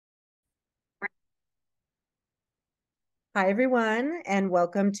Hi, everyone, and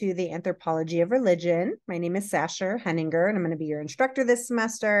welcome to the Anthropology of Religion. My name is Sasha Henninger, and I'm going to be your instructor this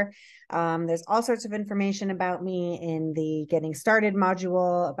semester. There's all sorts of information about me in the Getting Started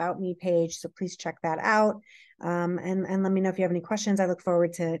module, About Me page, so please check that out. And let me know if you have any questions. I look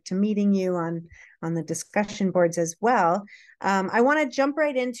forward to meeting you on the discussion boards as well. I want to jump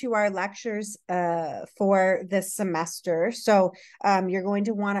right into our lectures for this semester. So you're going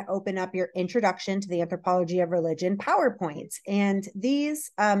to want to open up your Introduction to the Anthropology of Religion PowerPoints. And these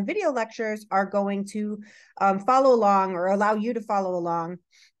video lectures are going to follow along or allow you to follow along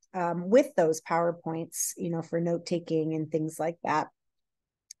with those PowerPoints, for note taking and things like that.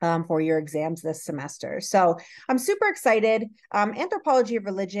 For your exams this semester. So I'm super excited. Anthropology of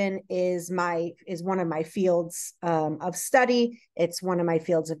religion is one of my fields of study. It's one of my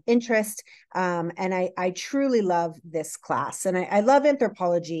fields of interest. And I truly love this class. And I love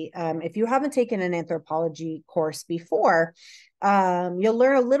anthropology. If you haven't taken an anthropology course before, you'll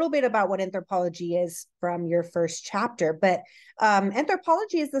learn a little bit about what anthropology is from your first chapter, but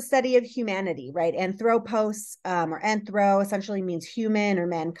anthropology is the study of humanity, right? Anthropos or anthro essentially means human or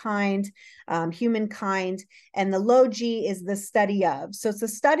mankind, humankind, and the logi is the study of. So it's the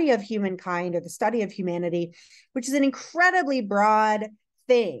study of humankind or the study of humanity, which is an incredibly broad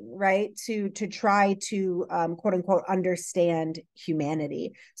thing, right? To try to quote unquote understand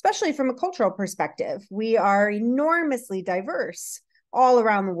humanity, especially from a cultural perspective. We are enormously diverse all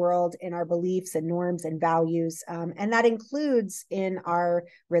around the world in our beliefs and norms and values, and that includes in our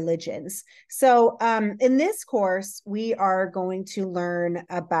religions. So in this course, we are going to learn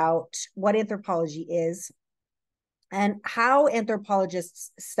about what anthropology is and how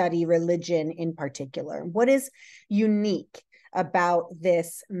anthropologists study religion in particular. What is unique about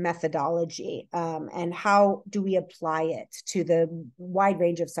this methodology, and how do we apply it to the wide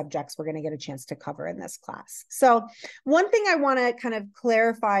range of subjects we're going to get a chance to cover in this class. So one thing I want to kind of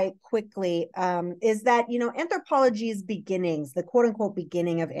clarify quickly is that, anthropology's beginnings, the quote unquote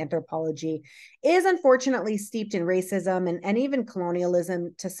beginning of anthropology, is unfortunately steeped in racism and even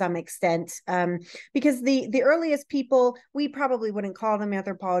colonialism to some extent, because the earliest people, we probably wouldn't call them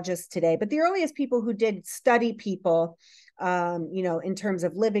anthropologists today, but the earliest people who did study people, in terms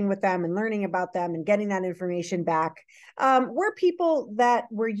of living with them and learning about them and getting that information back, were people that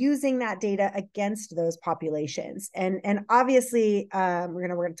were using that data against those populations. And obviously, we're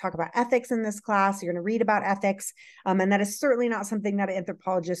gonna talk about ethics in this class. You're gonna read about ethics, and that is certainly not something that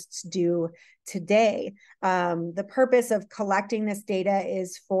anthropologists do today. The purpose of collecting this data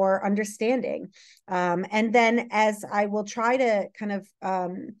is for understanding. And then, as I will try to kind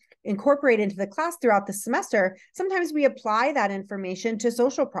of incorporate into the class throughout the semester, sometimes we apply that information to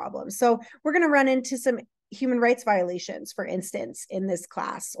social problems. So we're going to run into some human rights violations, for instance, in this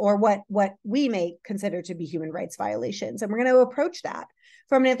class, or what we may consider to be human rights violations. And we're going to approach that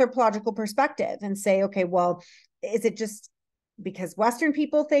from an anthropological perspective and say, okay, well, is it just because Western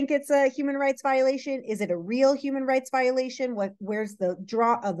people think it's a human rights violation? Is it a real human rights violation? Where's the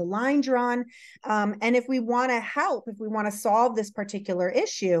line drawn? And if we want to help, if we want to solve this particular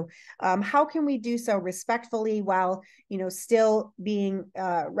issue, how can we do so respectfully while still being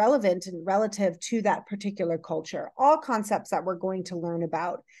relevant and relative to that particular culture? All concepts that we're going to learn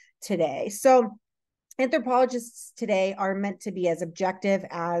about today. So anthropologists today are meant to be as objective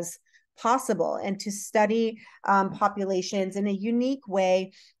as possible and to study populations in a unique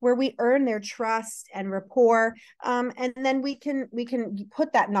way where we earn their trust and rapport, and then we can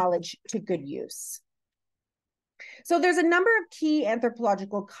put that knowledge to good use. So there's a number of key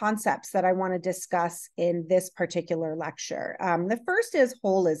anthropological concepts that I want to discuss in this particular lecture. The first is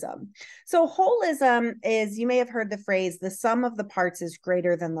holism. So holism is, you may have heard the phrase, the sum of the parts is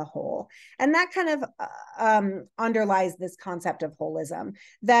greater than the whole. And that kind of underlies this concept of holism,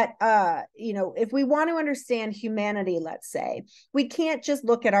 that, if we want to understand humanity, let's say, we can't just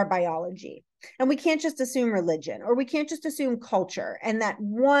look at our biology. And we can't just assume religion, or we can't just assume culture, and that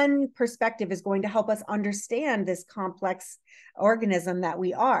one perspective is going to help us understand this complex organism that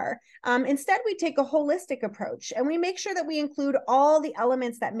we are. Instead, we take a holistic approach and we make sure that we include all the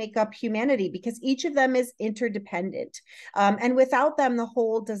elements that make up humanity, because each of them is interdependent. And without them, the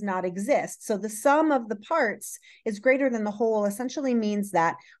whole does not exist. So the sum of the parts is greater than the whole essentially means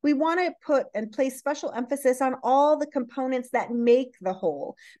that we want to put and place special emphasis on all the components that make the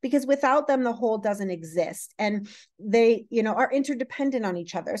whole, because without them, the the whole doesn't exist, and they, are interdependent on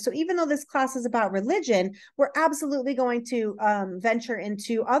each other. So even though this class is about religion, we're absolutely going to venture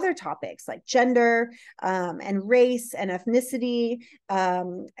into other topics like gender, and race and ethnicity,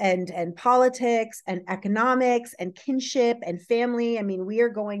 and politics and economics and kinship and family. I mean, we are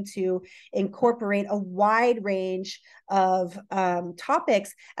going to incorporate a wide range of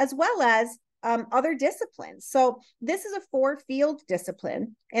topics, as well as other disciplines. So this is a 4-field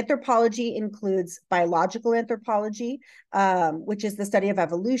discipline. Anthropology includes biological anthropology, which is the study of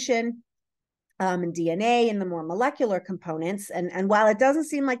evolution, and DNA and the more molecular components. And while it doesn't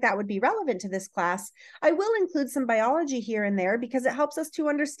seem like that would be relevant to this class, I will include some biology here and there because it helps us to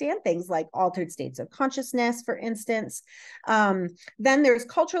understand things like altered states of consciousness, for instance. Then there's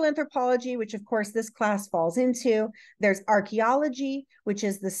cultural anthropology, which of course this class falls into. There's archaeology, which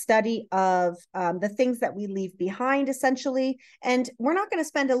is the study of the things that we leave behind, essentially. And we're not going to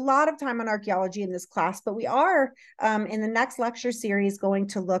spend a lot of time on archaeology in this class, but we are in the next lecture series going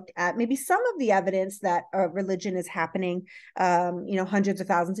to look at maybe some of the evidence that religion is happening, hundreds of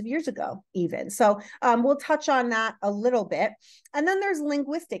thousands of years ago, even. So we'll touch on that a little bit. And then there's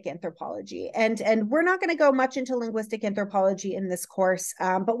linguistic anthropology. And we're not going to go much into linguistic anthropology in this course,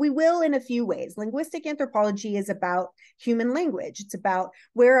 but we will in a few ways. Linguistic anthropology is about human language. It's about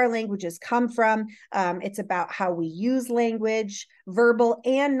where our languages come from. It's about how we use language, verbal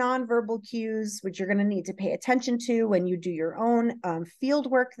and nonverbal cues, which you're going to need to pay attention to when you do your own field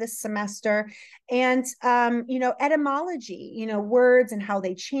work this semester. And, etymology, words and how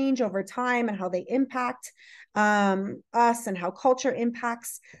they change over time and how they impact us and how culture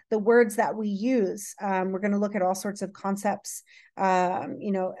impacts the words that we use. We're going to look at all sorts of concepts,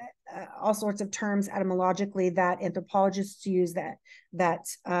 all sorts of terms etymologically that anthropologists use that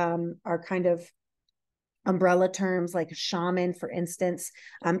are kind of umbrella terms, like shaman, for instance.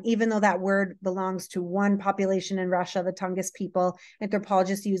 Even though that word belongs to one population in Russia, the Tungus people,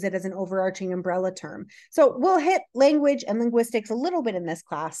 anthropologists use it as an overarching umbrella term. So we'll hit language and linguistics a little bit in this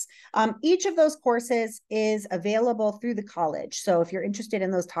class. Each of those courses is available through the college. So if you're interested in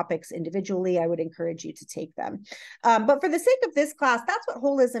those topics individually, I would encourage you to take them. But for the sake of this class, that's what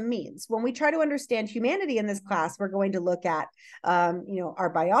holism means. When we try to understand humanity in this class, we're going to look at, our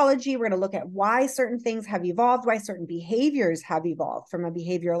biology. We're going to look at why certain things have evolved, why certain behaviors have evolved from a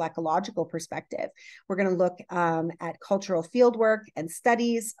behavioral ecological perspective. We're going to look at cultural fieldwork and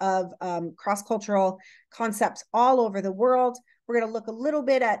studies of cross-cultural concepts all over the world. We're going to look a little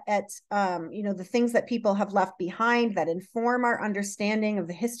bit at the things that people have left behind that inform our understanding of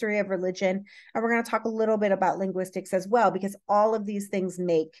the history of religion. And we're going to talk a little bit about linguistics as well, because all of these things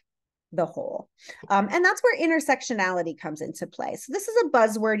make the whole. And that's where intersectionality comes into play. So this is a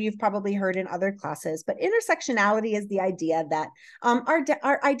buzzword you've probably heard in other classes, but intersectionality is the idea that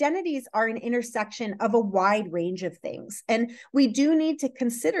our identities are an intersection of a wide range of things. And we do need to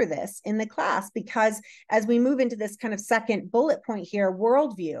consider this in the class, because as we move into this kind of second bullet point here,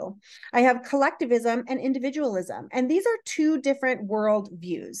 worldview, I have collectivism and individualism. And these are two different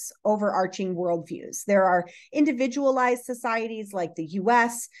worldviews, overarching worldviews. There are individualized societies like the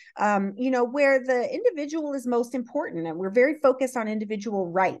US, where the individual is most important, and we're very focused on individual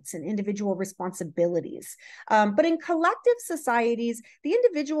rights and individual responsibilities. But in collective societies, the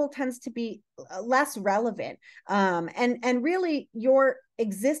individual tends to be less relevant. And really, your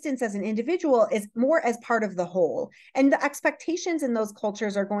existence as an individual is more as part of the whole. And the expectations in those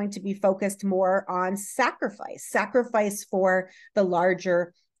cultures are going to be focused more on sacrifice for the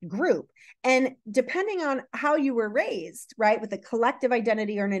larger group. And depending on how you were raised, right, with a collective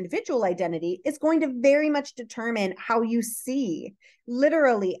identity or an individual identity, it's going to very much determine how you see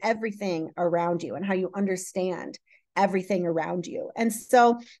literally everything around you and how you understand everything around you. And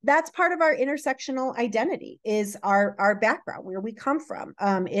so that's part of our intersectional identity, is our background, where we come from.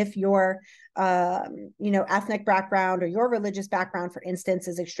 If your ethnic background or your religious background, for instance,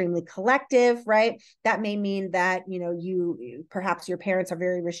 is extremely collective, right? That may mean that, you perhaps your parents are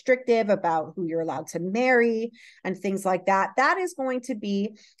very restrictive about who you're allowed to marry and things like that. That is going to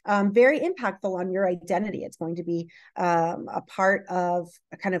be very impactful on your identity. It's going to be a part of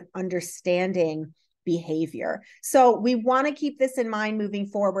a kind of understanding behavior. So we want to keep this in mind moving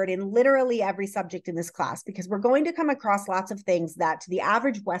forward in literally every subject in this class, because we're going to come across lots of things that to the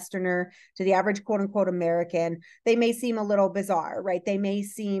average Westerner, to the average quote unquote American, they may seem a little bizarre, right? They may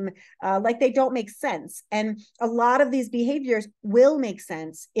seem like they don't make sense. And a lot of these behaviors will make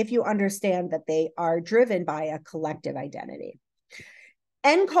sense if you understand that they are driven by a collective identity.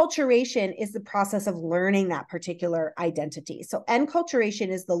 Enculturation is the process of learning that particular identity. So enculturation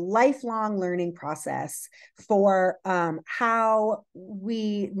is the lifelong learning process for how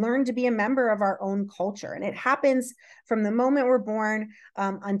we learn to be a member of our own culture. And it happens from the moment we're born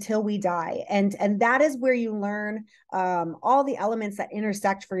until we die. And that is where you learn all the elements that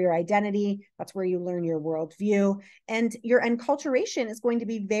intersect for your identity. That's where you learn your worldview. And your enculturation is going to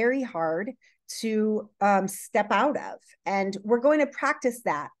be very hard to step out of. And we're going to practice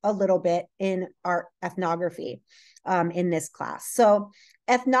that a little bit in our ethnography in this class. So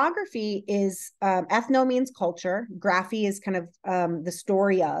ethnography is, ethno means culture, graphy is kind of the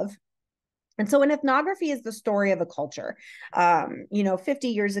story of. And so an ethnography is the story of a culture. 50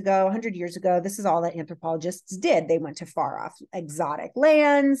 years ago, 100 years ago, this is all that anthropologists did. They went to far off exotic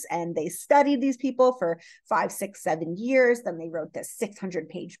lands and they studied these people for 5, 6, 7 years. Then they wrote this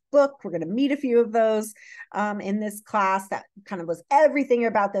 600-page book. We're going to meet a few of those in this class. That kind of was everything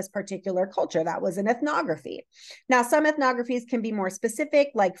about this particular culture. That was an ethnography. Now, some ethnographies can be more specific,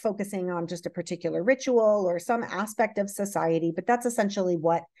 like focusing on just a particular ritual or some aspect of society, but that's essentially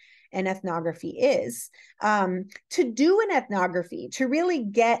what an ethnography is. To do an ethnography, to really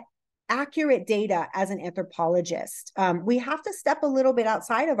get accurate data as an anthropologist, we have to step a little bit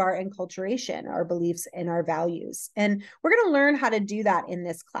outside of our enculturation, our beliefs and our values. And we're going to learn how to do that in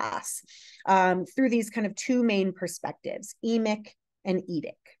this class through these kind of two main perspectives, emic and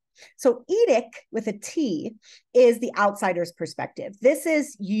etic. So etic with a T is the outsider's perspective. This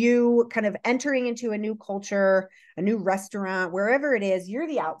is you kind of entering into a new culture, a new restaurant, wherever it is, you're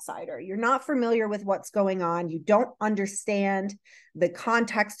the outsider. You're not familiar with what's going on. You don't understand the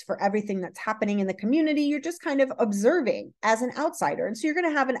context for everything that's happening in the community. You're just kind of observing as an outsider. And so you're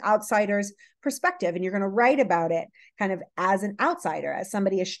going to have an outsider's perspective and you're going to write about it kind of as an outsider, as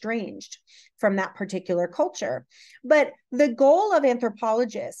somebody estranged from that particular culture. But the goal of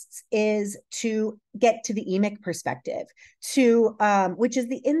anthropologists is to get to the emic perspective, which is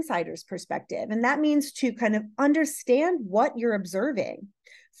the insider's perspective. And that means to kind of understand what you're observing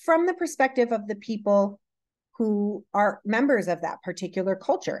from the perspective of the people who are members of that particular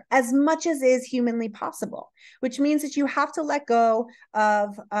culture, as much as is humanly possible, which means that you have to let go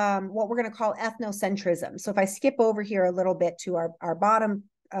of what we're going to call ethnocentrism. So if I skip over here a little bit to our bottom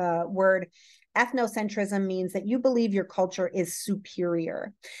word, ethnocentrism means that you believe your culture is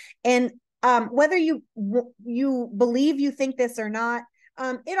superior. And whether you believe you think this or not,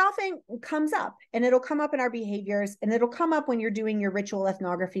 it often comes up, and it'll come up in our behaviors, and it'll come up when you're doing your ritual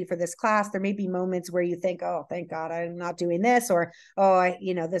ethnography for this class. There may be moments where you think, oh, thank God I'm not doing this, or, oh,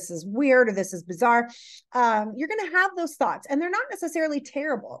 this is weird, or this is bizarre. You're going to have those thoughts, and they're not necessarily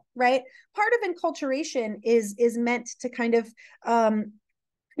terrible, right? Part of enculturation is meant to kind of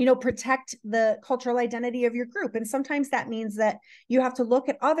protect the cultural identity of your group. And sometimes that means that you have to look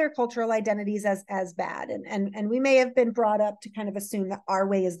at other cultural identities as bad. And we may have been brought up to kind of assume that our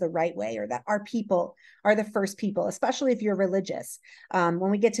way is the right way, or that our people are the first people, especially if you're religious.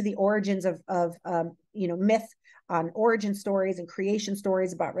 When we get to the origins of myth, origin stories and creation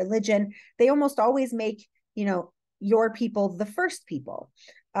stories about religion, they almost always make, your people the first people.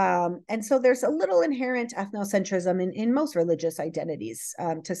 And so there's a little inherent ethnocentrism in most religious identities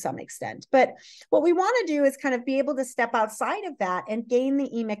to some extent. But what we want to do is kind of be able to step outside of that and gain the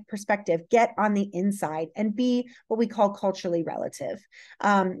emic perspective, get on the inside, and be what we call culturally relative.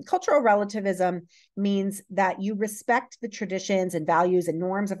 Cultural relativism means that you respect the traditions and values and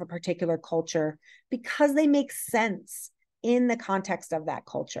norms of a particular culture because they make sense in the context of that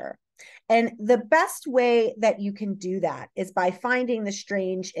culture. And the best way that you can do that is by finding the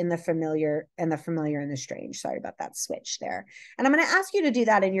strange in the familiar and the familiar in the strange. Sorry about that switch there. And I'm going to ask you to do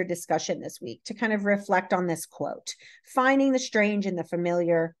that in your discussion this week, to kind of reflect on this quote, finding the strange in the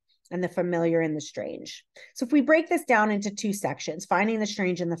familiar and the familiar in the strange. So if we break this down into two sections, finding the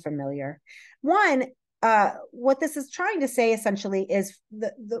strange and the familiar, one, what this is trying to say essentially is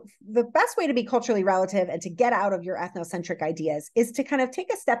the best way to be culturally relative and to get out of your ethnocentric ideas is to kind of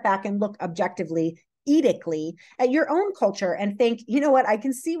take a step back and look objectively, edically at your own culture and think, you know what, I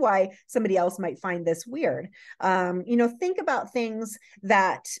can see why somebody else might find this weird. Think about things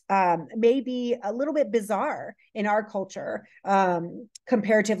that may be a little bit bizarre in our culture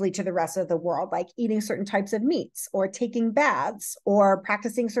comparatively to the rest of the world, like eating certain types of meats, or taking baths, or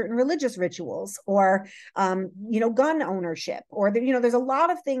practicing certain religious rituals, or gun ownership, or there's a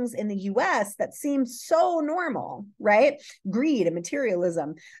lot of things in the US that seem so normal, right? Greed and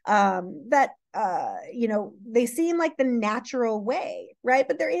materialism, that they seem like the natural way, right?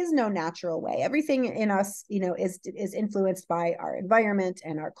 But there is no natural way. Everything in us, is influenced by our environment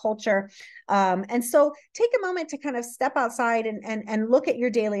and our culture. And so take a moment to kind of step outside and look at your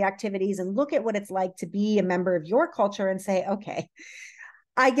daily activities and look at what it's like to be a member of your culture and say, okay,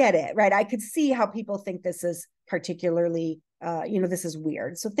 I get it, right? I could see how people think this is particularly this is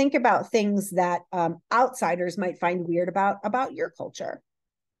weird. So think about things that outsiders might find weird about your culture.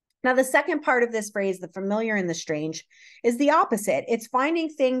 Now, the second part of this phrase, the familiar and the strange, is the opposite. It's finding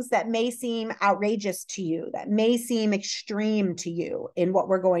things that may seem outrageous to you, that may seem extreme to you in what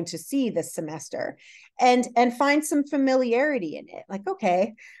we're going to see this semester, and find some familiarity in it. Like,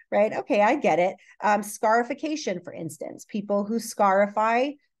 okay, right, okay, I get it. Scarification, for instance, people who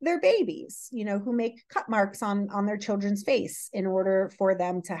scarify their babies, who make cut marks on their children's face in order for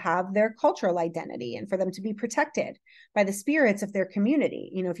them to have their cultural identity and for them to be protected by the spirits of their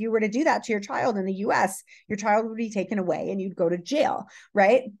community. If you were to do that to your child in the US, your child would be taken away and you'd go to jail,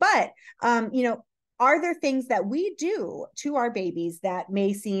 right? But are there things that we do to our babies that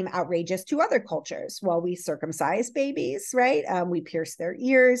may seem outrageous to other cultures? Well, we circumcise babies, right? We pierce their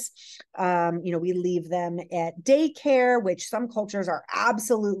ears. We leave them at daycare, which some cultures are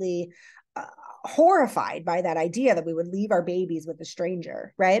absolutely horrified by that idea that we would leave our babies with a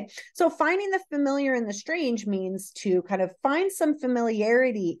stranger, right? So finding the familiar and the strange means to kind of find some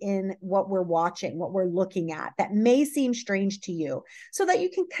familiarity in what we're watching, what we're looking at that may seem strange to you so that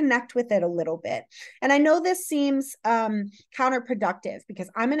you can connect with it a little bit. And I know this seems counterproductive because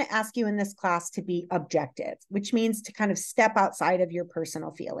I'm going to ask you in this class to be objective, which means to kind of step outside of your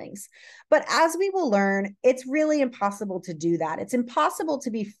personal feelings. But as we will learn, it's really impossible to do that. It's impossible to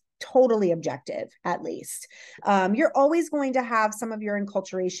be totally objective, at least. You're always going to have some of your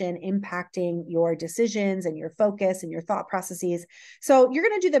enculturation impacting your decisions and your focus and your thought processes. So you're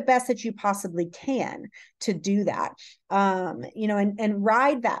going to do the best that you possibly can to do that. And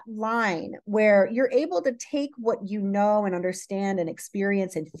ride that line where you're able to take what you know and understand and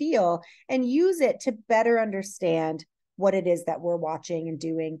experience and feel and use it to better understand what it is that we're watching and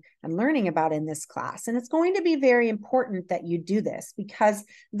doing and learning about in this class. And it's going to be very important that you do this because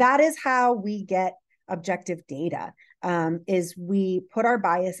that is how we get objective data, is we put our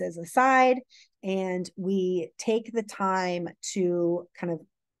biases aside and we take the time to kind of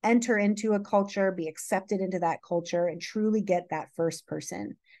enter into a culture, be accepted into that culture, and truly get that first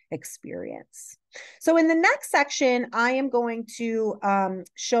person experience. So in the next section, I am going to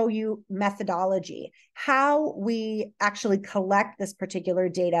show you methodology, how we actually collect this particular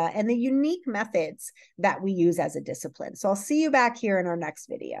data and the unique methods that we use as a discipline. So I'll see you back here in our next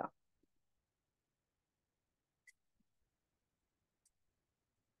video.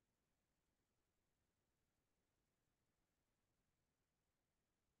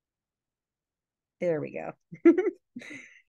 There we go.